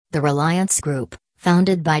The Reliance Group,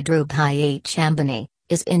 founded by Dhirubhai H. Ambani,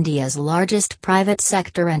 is India's largest private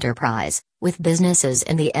sector enterprise, with businesses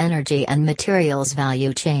in the energy and materials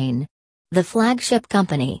value chain. The flagship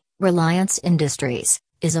company, Reliance Industries,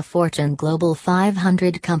 is a Fortune Global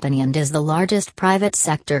 500 company and is the largest private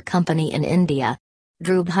sector company in India.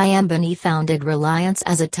 Dhirubhai Ambani founded Reliance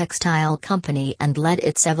as a textile company and led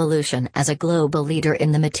its evolution as a global leader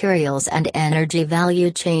in the materials and energy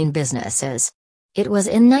value chain businesses. It was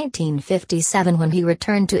in 1957 when he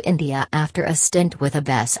returned to India after a stint with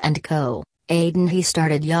Abess & Co. Aden. He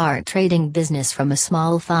started yarn trading business from a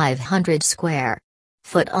small 500 square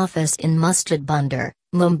foot office in Masjid Bunder,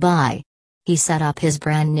 Mumbai. He set up his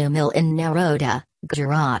brand new mill in Naroda,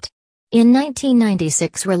 Gujarat. In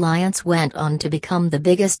 1996, Reliance went on to become the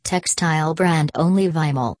biggest textile brand, only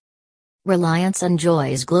Vimal. Reliance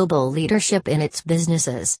enjoys global leadership in its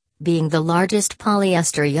businesses, being the largest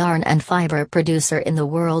polyester yarn and fiber producer in the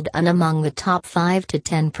world and among the top 5 to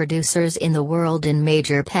 10 producers in the world in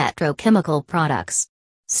major petrochemical products.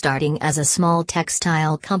 Starting as a small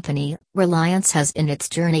textile company, Reliance has in its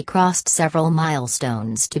journey crossed several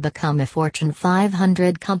milestones to become a Fortune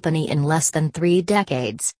 500 company in less than 3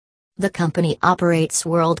 decades. The company operates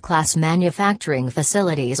world-class manufacturing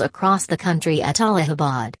facilities across the country at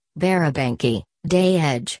Allahabad, Barabanki,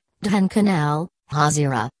 Dahej, Dhenkanal,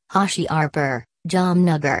 Hazira, Hoshiarpur,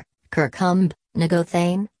 Jamnagar, Kirkhumb,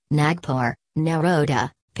 Nagothane, Nagpur,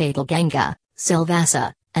 Naroda, Patalganga,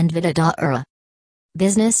 Silvassa, and Vidodara.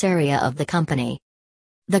 Business area of the company.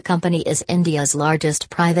 The company is India's largest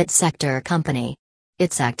private sector company.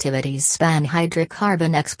 Its activities span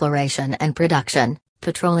hydrocarbon exploration and production,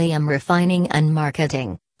 petroleum refining and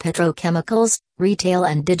marketing, petrochemicals, retail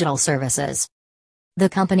and digital services. The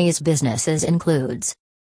company's businesses includes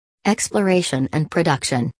exploration and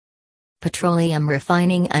production, petroleum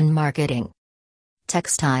refining and marketing,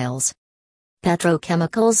 textiles,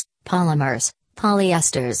 petrochemicals, polymers,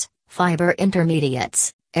 polyesters, fiber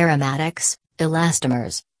intermediates, aromatics,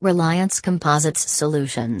 elastomers, Reliance Composites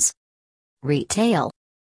Solutions. Retail.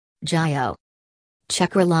 Jio.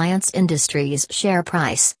 Check Reliance Industries share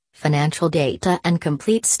price, financial data and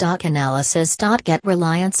complete stock analysis. Get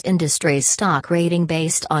Reliance Industries stock rating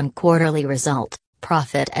based on quarterly result,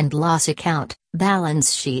 profit and loss account,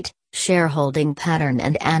 balance sheet, shareholding pattern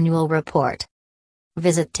and annual report.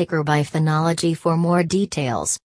 Visit Ticker by Phenology for more details.